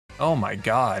Oh my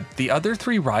god, the other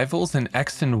three rivals in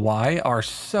X and Y are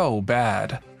so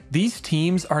bad. These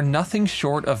teams are nothing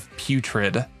short of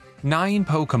putrid. 9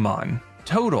 Pokémon.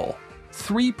 Total.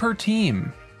 3 per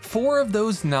team. 4 of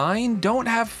those 9 don't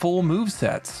have full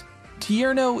movesets.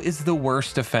 Tierno is the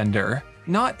worst offender.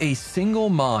 Not a single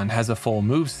Mon has a full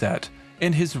moveset,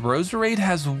 and his Roserade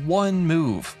has 1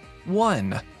 move.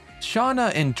 1.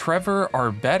 Shauna and Trevor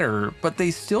are better, but they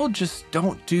still just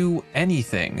don't do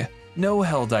anything. No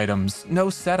held items, no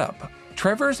setup.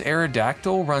 Trevor's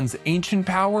Aerodactyl runs Ancient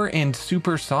Power and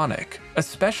Supersonic, a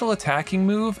special attacking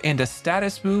move and a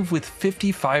status move with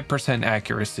 55%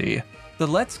 accuracy. The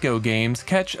Let's Go games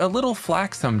catch a little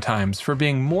flack sometimes for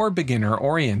being more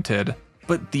beginner-oriented,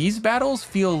 but these battles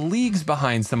feel leagues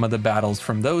behind some of the battles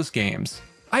from those games.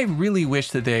 I really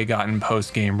wish that they had gotten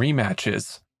post-game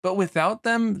rematches, but without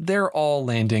them, they're all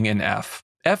landing in F.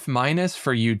 F-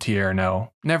 for you,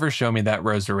 Tierno. Never show me that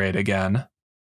Roserade again.